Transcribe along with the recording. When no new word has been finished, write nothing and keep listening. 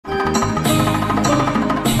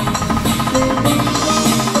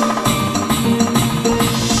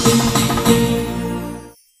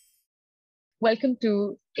Welcome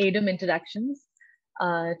to AIDEM Interactions.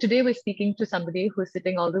 Today we're speaking to somebody who's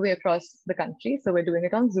sitting all the way across the country, so we're doing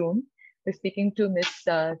it on Zoom. We're speaking to Ms.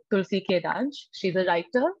 Thulasi K Raj. She's a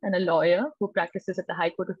writer and a lawyer who practices at the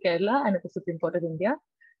High Court of Kerala and at the Supreme Court of India.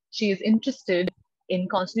 She is interested in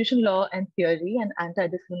constitutional law and theory and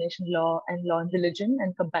anti-discrimination law and law and religion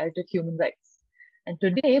and comparative human rights. And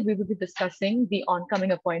today we will be discussing the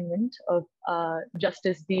oncoming appointment of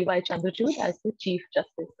Justice D Y Chandrachud as the Chief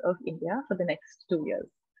Justice of India for the next 2 years.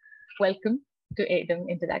 Welcome to AIDEM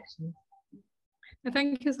Interactions.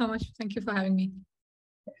 Thank you so much. Thank you for having me.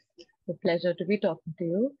 It's a pleasure to be talking to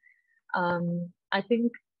you. I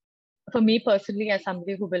think for me personally, as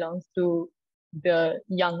somebody who belongs to the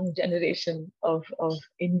young generation of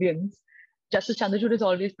Indians, Justice Chandrachud has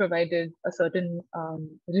always provided a certain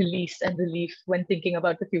release and relief when thinking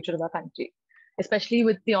about the future of our country, especially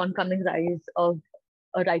with the oncoming rise of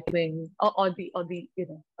a right wing or the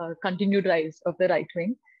continued rise of the right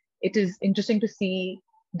wing. It is interesting to see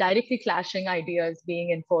directly clashing ideas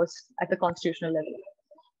being enforced at the constitutional level.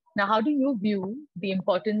 Now, how do you view the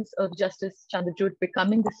importance of Justice Chandrachud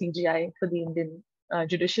becoming the CJI for the Indian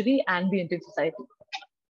judiciary and the Indian society?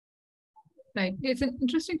 Right. It's an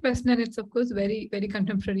interesting question, and it's, of course, very, very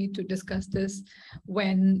contemporary to discuss this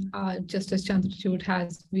when Justice Chandrachud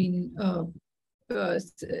has been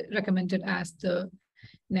recommended as the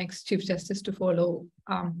next Chief Justice to follow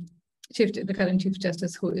the current Chief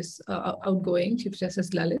Justice, who is outgoing, Chief Justice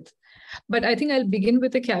Lalit. But I think I'll begin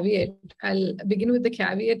with a caveat. I'll begin with the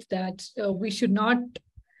caveat that we should not,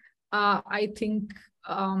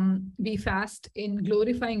 be fast in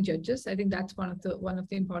glorifying judges. I think that's one of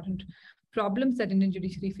the important problems that Indian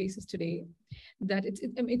judiciary faces today, that it's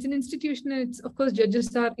an institution, and it's, of course,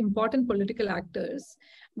 judges are important political actors,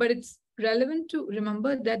 but it's relevant to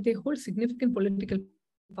remember that they hold significant political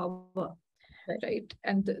power, right?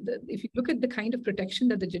 And if you look at the kind of protection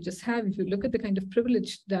that the judges have, if you look at the kind of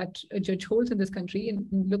privilege that a judge holds in this country, and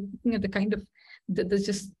looking at the kind of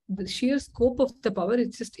the sheer scope of the power,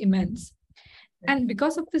 it's just immense. And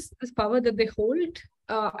because of this power that they hold,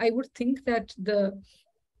 I would think that the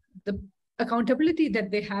accountability that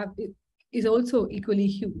they have is also equally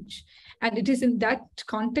huge. And it is in that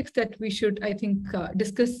context that we should, I think,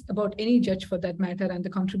 discuss about any judge for that matter, and the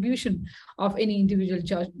contribution of any individual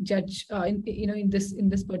judge in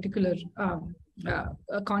this particular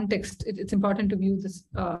context. It's important to view this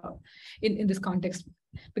in this context,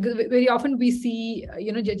 because very often we see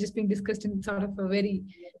judges being discussed in sort of a very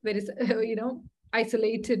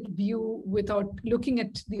isolated view without looking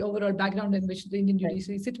at the overall background in which the Indian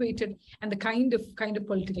judiciary is situated and the kind of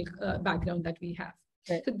political background that we have.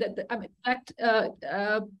 Right. So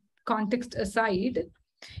that context aside,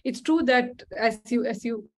 it's true that as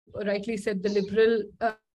you rightly said, the liberal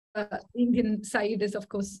Indian side is, of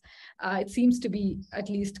course, it seems to be at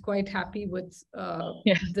least quite happy with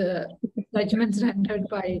the judgments rendered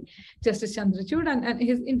by Justice Chandrachud and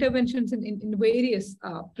his interventions in various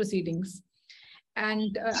proceedings.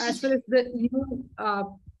 And as far as the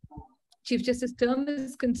new Chief Justice term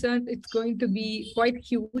is concerned, it's going to be quite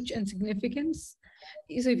huge and significant. So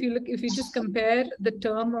if you just compare the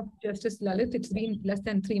term of Justice Lalit, it's been less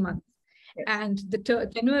than 3 months. Yes. And the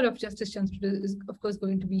tenure of Justice Chandrachud is, of course,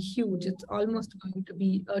 going to be huge. It's almost going to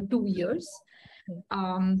be 2 years.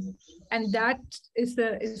 And that is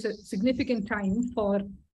a significant time for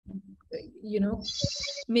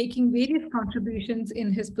making various contributions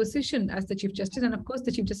in his position as the Chief Justice. And of course,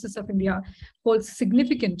 the Chief Justice of India holds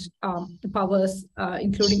significant powers,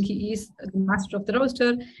 including he is the master of the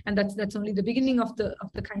roster, and that's only the beginning of the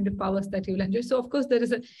kind of powers that he will enjoy. So of course, there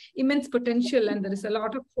is an immense potential, and there is a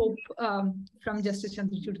lot of hope from Justice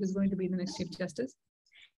Chandrachud, who is going to be the next Chief Justice.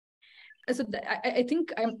 So I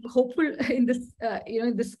think I'm hopeful in this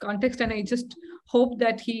in this context, and I just hope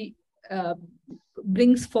that he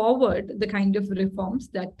brings forward the kind of reforms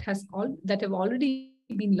that have already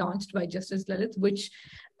been launched by Justice Lalit, which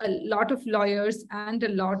a lot of lawyers and a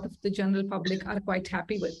lot of the general public are quite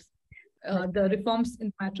happy with. The reforms in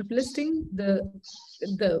the matter of listing, the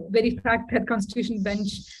very fact that constitutional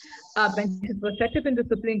benches were set up in the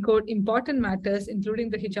Supreme Court, important matters,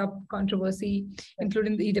 including the hijab controversy,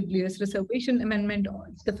 including the EWS reservation amendment,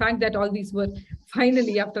 the fact that all these were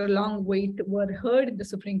finally, after a long wait, were heard in the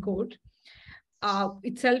Supreme Court,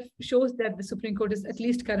 itself shows that the Supreme Court is at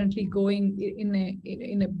least currently going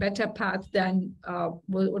in a better path than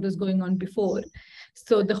what was going on before.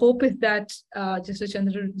 So the hope is that Justice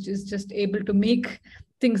Chandrachud is just able to make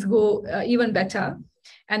things go even better,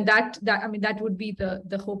 and that would be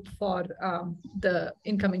the hope for the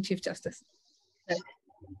incoming Chief Justice.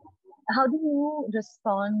 How do you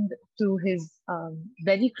respond to his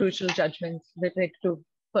very crucial judgments related to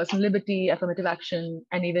personal liberty, affirmative action,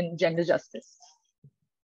 and even gender justice?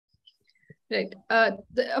 Right.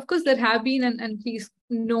 Of course, there have been, and he's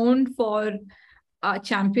known for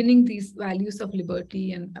championing these values of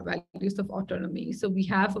liberty and values of autonomy. So we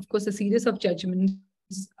have, of course, a series of judgments,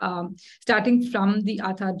 starting from the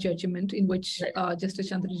Athar judgment, in which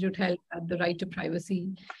Justice Chandrachud held that the right to privacy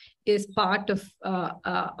is part of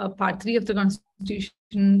part 3 of the Constitution.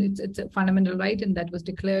 It's a fundamental right, and that was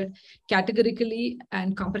declared categorically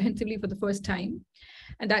and comprehensively for the first time.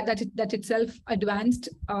 And that itself advanced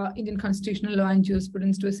Indian constitutional law and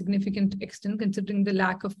jurisprudence to a significant extent, considering the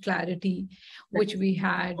lack of clarity which we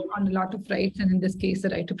had on a lot of rights, and in this case, the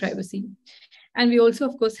right to privacy. And we also,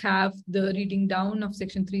 of course, have the reading down of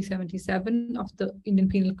Section 377 of the Indian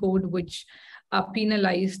Penal Code, which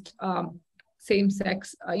penalized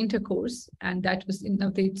same-sex intercourse, and that was in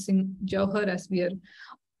Navdeep Singh Jauhar, as we are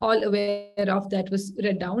all aware of. That was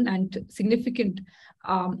read down, and significant.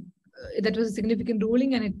 That was a significant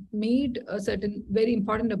ruling, and it made certain very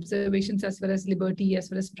important observations as far as liberty, as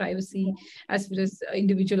far as privacy, as far as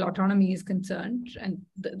individual autonomy is concerned. And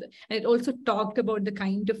it also talked about the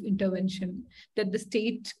kind of intervention that the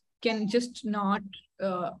state can just not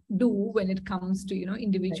do when it comes to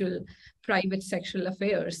individual private sexual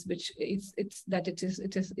affairs, which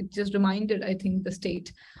it just reminded, I think, the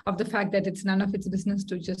state of the fact that it's none of its business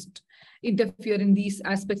to just interfere in these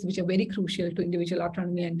aspects which are very crucial to individual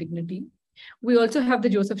autonomy and dignity. We also have the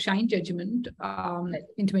Joseph Shine judgment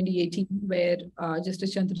in 2018, where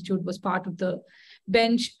Justice Chandrachud was part of the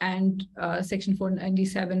bench, and Section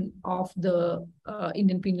 497 of the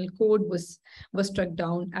Indian Penal Code was struck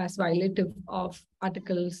down as violative of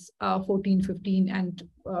Articles 14, 15, and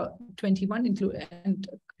 21, and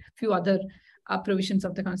a few other provisions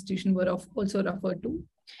of the Constitution were also referred to.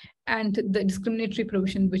 And the discriminatory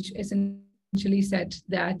provision, which essentially said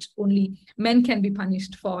that only men can be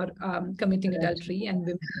punished for committing adultery, and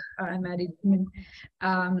women, married women,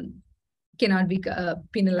 cannot be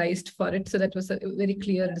penalized for it. So that was a very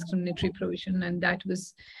clear discriminatory provision, and that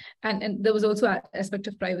was, and there was also an aspect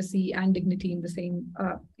of privacy and dignity in the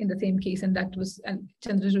same case, and that was, and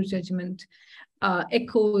Chandrachud's judgment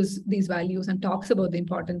echoes these values and talks about the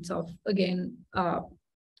importance of, again, the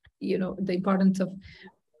importance of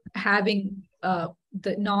having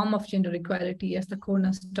the norm of gender equality as the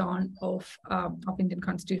cornerstone of Indian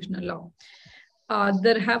constitutional law.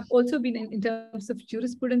 There have also been, in terms of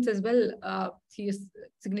jurisprudence as well, he has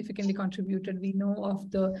significantly contributed. We know of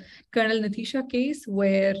the Colonel Nitisha case,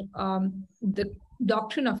 where the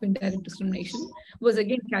doctrine of indirect discrimination was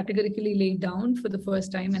again categorically laid down for the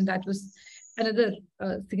first time, and that was another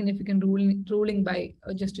significant ruling by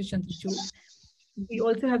Justice Chandrachud. We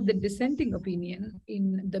also have the dissenting opinion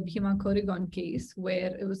in the Bhima Koregaon case,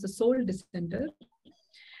 where it was the sole dissenter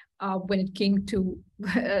when it came to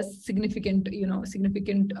a significant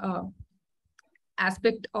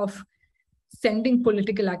aspect of sending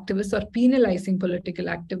political activists or penalizing political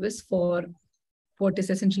activists for what is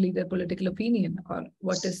essentially their political opinion or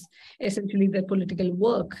what is essentially their political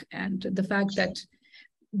work. And the fact that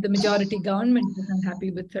the majority government is unhappy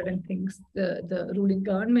with certain things, the ruling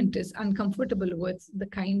government is uncomfortable with the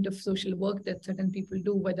kind of social work that certain people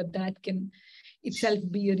do, whether that can itself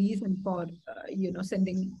be a reason for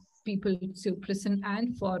sending people to prison,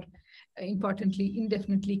 and for importantly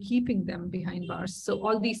indefinitely keeping them behind bars. So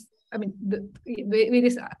all these, the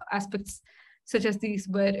various aspects such as these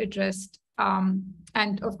were addressed,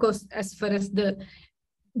 and of course, as far as the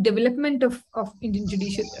development of Indian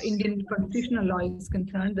constitutional law is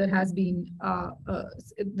concerned, there has been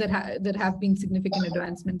there have been significant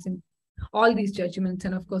advancements in all these judgments,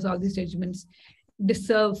 and of course all these judgments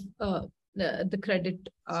deserve the credit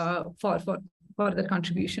for their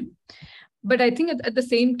contribution. But I think at the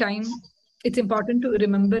same time, it's important to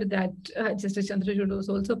remember that Justice Chandrachud was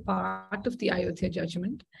also part of the Ayodhya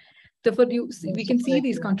judgment. Therefore, we can see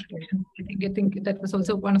these contradictions. I think that was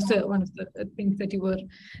also one of the things that you were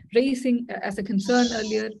raising as a concern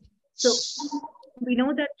earlier. So we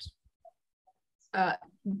know that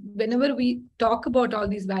whenever we talk about all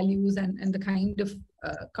these values and the kind of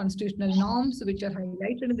constitutional norms which are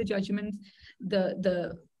highlighted in the judgments,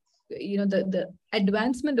 the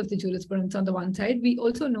advancement of the jurisprudence on the one side, we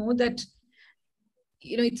also know that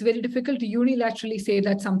it's very difficult to unilaterally say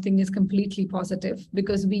that something is completely positive,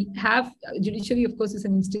 because we have judiciary, of course, is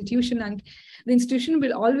an institution, and the institution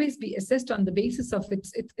will always be assessed on the basis of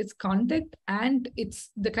its conduct and it's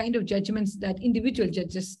the kind of judgments that individual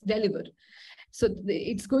judges deliver. So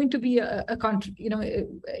it's going to be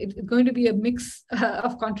it's going to be a mix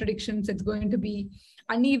of contradictions. It's going to be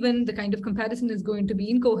uneven. The kind of comparison is going to be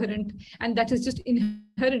incoherent, and that is just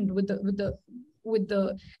inherent with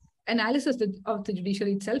the analysis of the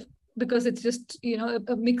judiciary itself, because it's just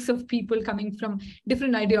a mix of people coming from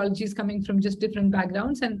different ideologies, coming from just different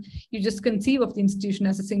backgrounds, and you just conceive of the institution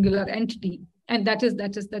as a singular entity, and that is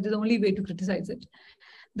the only way to criticize it.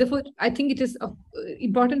 Therefore, I think it is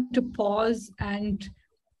important to pause and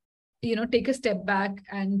take a step back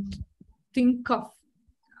and think of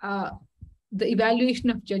the evaluation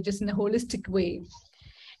of judges in a holistic way.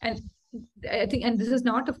 And I think, and this is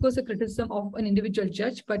not, of course, a criticism of an individual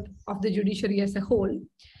judge, but of the judiciary as a whole,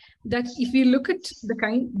 that if you look at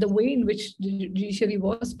the way in which the judiciary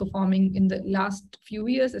was performing in the last few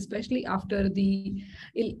years, especially after the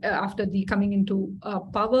coming into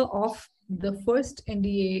power of the first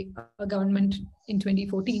NDA government in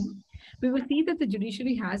 2014, we will see that the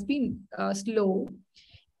judiciary has been slow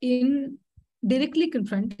in directly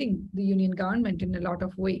confronting the union government in a lot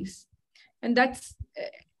of ways. And that's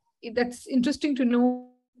interesting to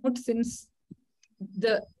note, since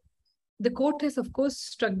the court has, of course,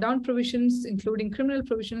 struck down provisions, including criminal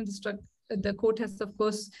provisions. The court has, of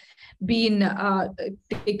course, the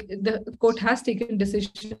court has taken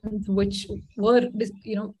decisions which were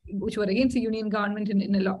against the union government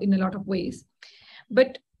in a lot of ways.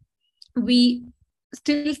 But we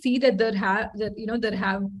still see that there have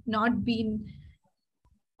not been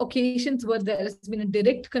occasions where there has been a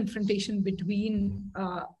direct confrontation between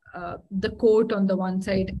the court on the one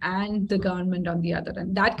side and the government on the other,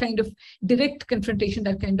 and that kind of direct confrontation,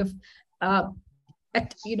 that kind of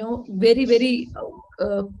very, very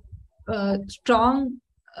strong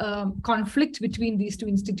conflict between these two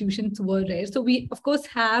institutions were rare. So we, of course,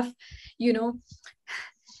 have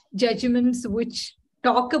judgments which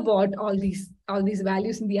talk about all these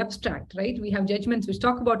values in the abstract, right? We have judgments which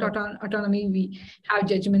talk about autonomy. We have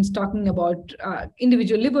judgments talking about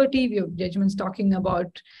individual liberty. We have judgments talking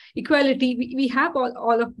about equality. We have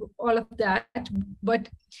all of that. But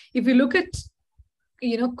if you look at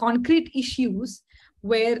concrete issues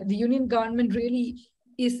where the union government really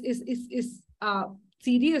is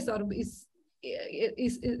serious, or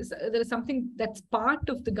there is something that's part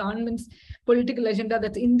of the government's political agenda,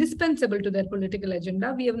 that's indispensable to their political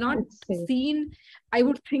agenda, we have not seen, I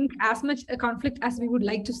would think, as much a conflict as we would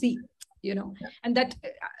like to see, and that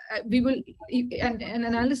we will, and an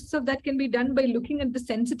analysis of that can be done by looking at the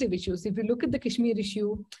sensitive issues. If you look at the Kashmir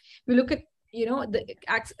issue, we look at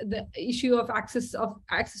the issue of access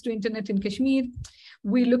to internet in Kashmir.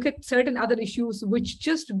 We look at certain other issues which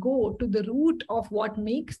just go to the root of what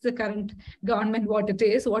makes the current government what it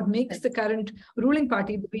is, what makes the current ruling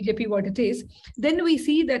party, the BJP, what it is. Then we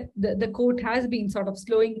see that the court has been sort of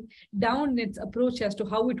slowing down its approach as to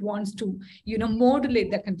how it wants to, modulate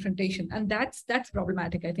that confrontation. And that's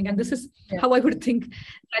problematic, I think. And this is how I would think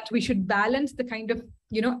that we should balance the kind of,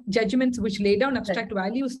 judgments which lay down abstract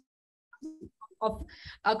values of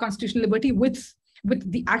constitutional liberty with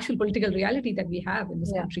the actual political reality that we have in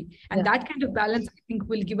this country. And that kind of balance, I think,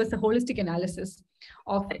 will give us a holistic analysis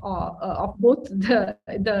of both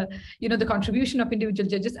the contribution of individual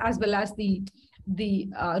judges as well as the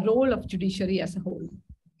role of judiciary as a whole.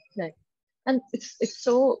 Right. And it's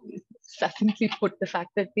so succinctly put, the fact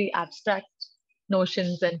that the abstract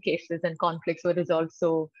notions and cases and conflicts were resolved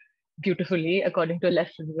so beautifully according to a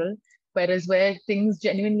left liberal, whereas where things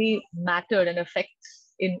genuinely mattered and affects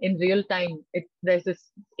in real time, there's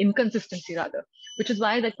this inconsistency rather, which is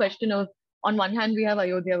why the question of, on one hand we have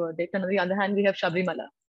Ayodhya verdict, and on the other hand we have Sabrimala.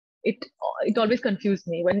 It always confused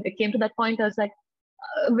me. When it came to that point, I was like,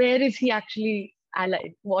 where is he actually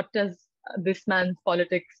allied? What does this man's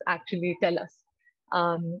politics actually tell us?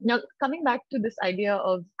 Now, coming back to this idea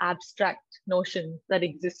of abstract notions that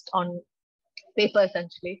exist on paper,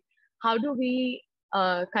 essentially, how do we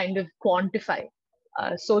kind of quantify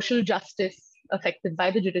social justice affected by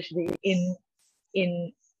the judiciary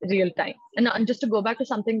in real time? And just to go back to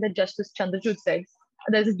something that Justice Chandrachud said,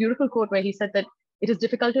 there's a beautiful quote where he said that it is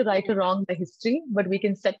difficult to right a wrong by history, but we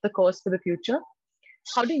can set the course for the future.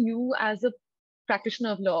 How do you, as a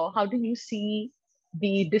practitioner of law, how do you see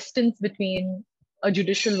the distance between a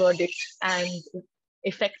judicial verdict and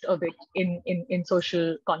effect of it in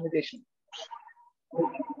social conversation?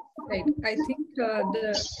 Right. I think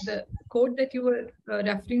the quote that you were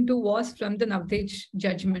referring to was from the Navtej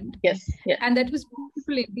judgment. Yes. Yeah. And that was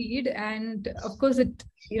beautiful indeed. And of course, it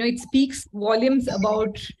speaks volumes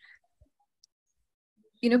about,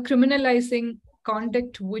 criminalizing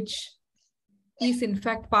conduct which is in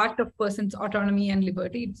fact part of person's autonomy and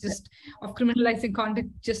liberty. It's just of criminalizing conduct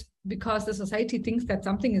just because the society thinks that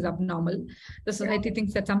something is abnormal. The society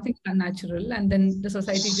thinks that something is unnatural, and then the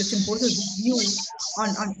society just imposes this view on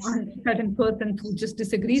certain persons who just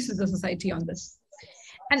disagrees with the society on this.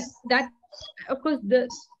 And that, of course,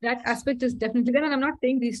 that aspect is definitely there. And I'm not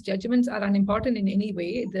saying these judgments are unimportant in any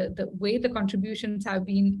way. The way the contributions have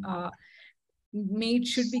been made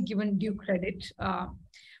should be given due credit.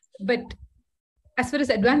 But as far as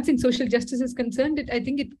advancing social justice is concerned, I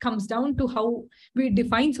think it comes down to how we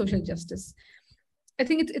define social justice. I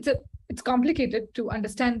think it's complicated to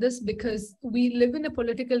understand this because we live in a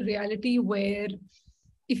political reality where,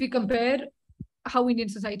 if you compare how Indian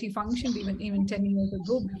society functioned even 10 years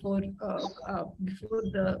ago, before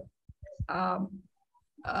the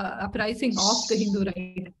uprising of the Hindu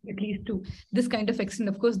right, at least to this kind of extent.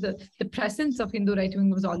 Of course, the presence of Hindu right wing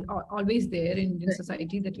was always there in Indian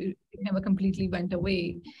society, that it never completely went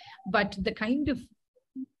away. But the kind of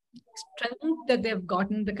strength that they've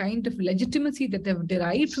gotten, the kind of legitimacy that they've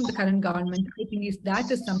derived from the current government, I think that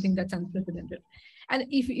is something that's unprecedented. And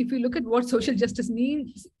if you look at what social justice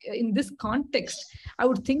means in this context, I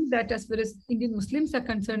would think that as far as Indian Muslims are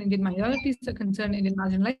concerned, Indian minorities are concerned, Indian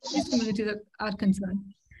marginalized communities are concerned,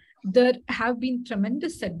 there have been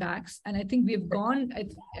tremendous setbacks. And I think we have gone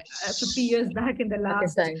 50 years back in the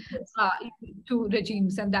last two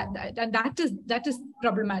regimes, and that is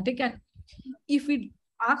problematic. And if we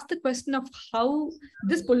ask the question of how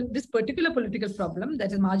this particular political problem,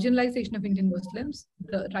 that is marginalization of Indian Muslims,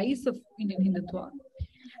 the rise of Indian Hindutva,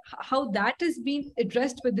 how that is being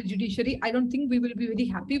addressed by the judiciary, I don't think we will be very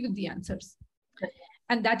happy with the answers.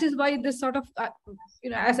 And that is why this sort of,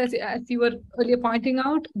 as you were earlier pointing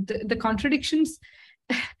out, the contradictions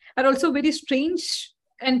are also very strange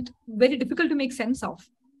and very difficult to make sense of.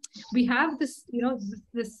 We have this,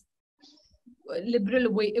 this liberal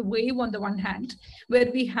wave on the one hand, where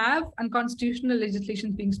we have unconstitutional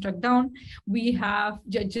legislation being struck down. We have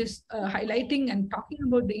judges highlighting and talking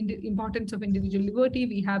about the importance of individual liberty.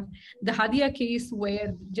 We have the Hadia case,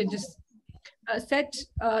 where judges said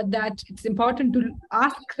that it's important to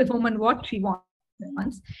ask the woman what she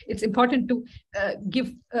wants. It's important to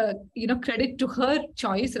give credit to her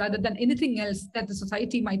choice rather than anything else that the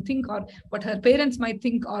society might think, or what her parents might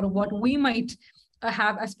think, or what we might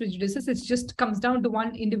have as prejudices. It just comes down to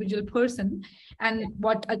one individual person and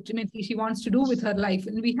what ultimately she wants to do with her life.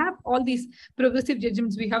 And we have all these progressive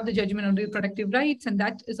judgments. We have the judgment on reproductive rights, and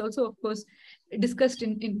that is also, of course, discussed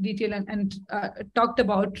in detail and talked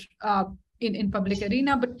about in public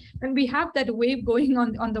arena. But when we have that wave going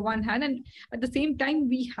on the one hand, and at the same time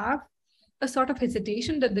we have a sort of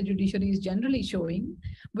hesitation that the judiciary is generally showing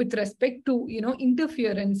with respect to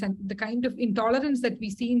interference and the kind of intolerance that we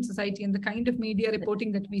see in society and the kind of media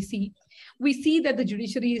reporting that we see that the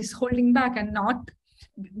judiciary is holding back and not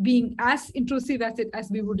being as intrusive as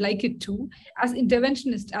we would like it to, as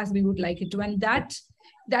interventionist as we would like it to. And that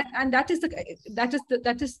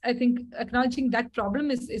is I think acknowledging that problem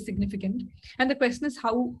is significant. And the question is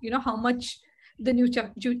how much the new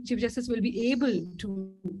Chief Justice will be able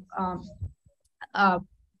to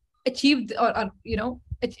achieve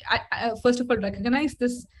first of all recognize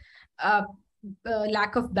this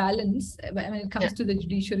lack of balance when it comes to the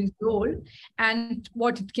judiciary's role and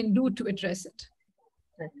what it can do to address it.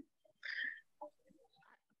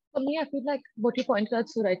 For me, I feel like what you pointed out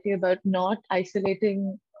so rightly about not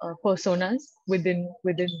isolating personas within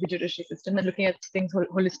the judiciary system and looking at things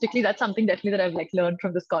holistically, that's something definitely that I've learned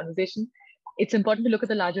from this conversation. It's important to look at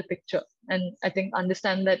the larger picture, and I think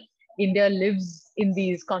understand that India lives in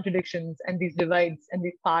these contradictions and these divides and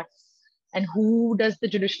these parts. And who does the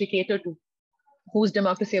judiciary cater to? Whose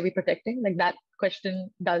democracy are we protecting? Like, that question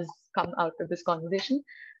does come out of this conversation.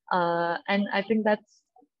 And I think that's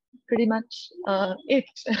pretty much it.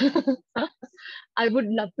 I would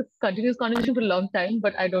love to continue this conversation for a long time,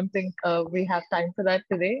 but I don't think we have time for that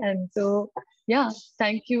today. And so, yeah,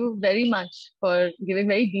 thank you very much for giving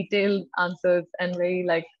very detailed answers and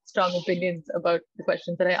very strong opinions about the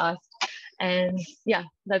questions that I asked. And yeah,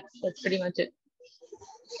 that's pretty much it.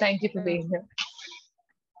 Thank you for being here.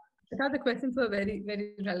 I thought the questions were very,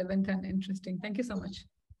 very relevant and interesting. Thank you so much.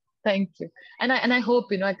 Thank you. And I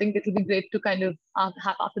hope, I think it will be great to kind of,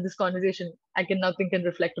 after this conversation, I can now think and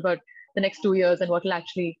reflect about the next 2 years and what will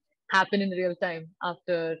actually happen in real time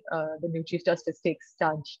after the new Chief Justice takes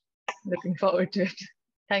charge. Looking forward to it.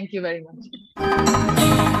 Thank you very much.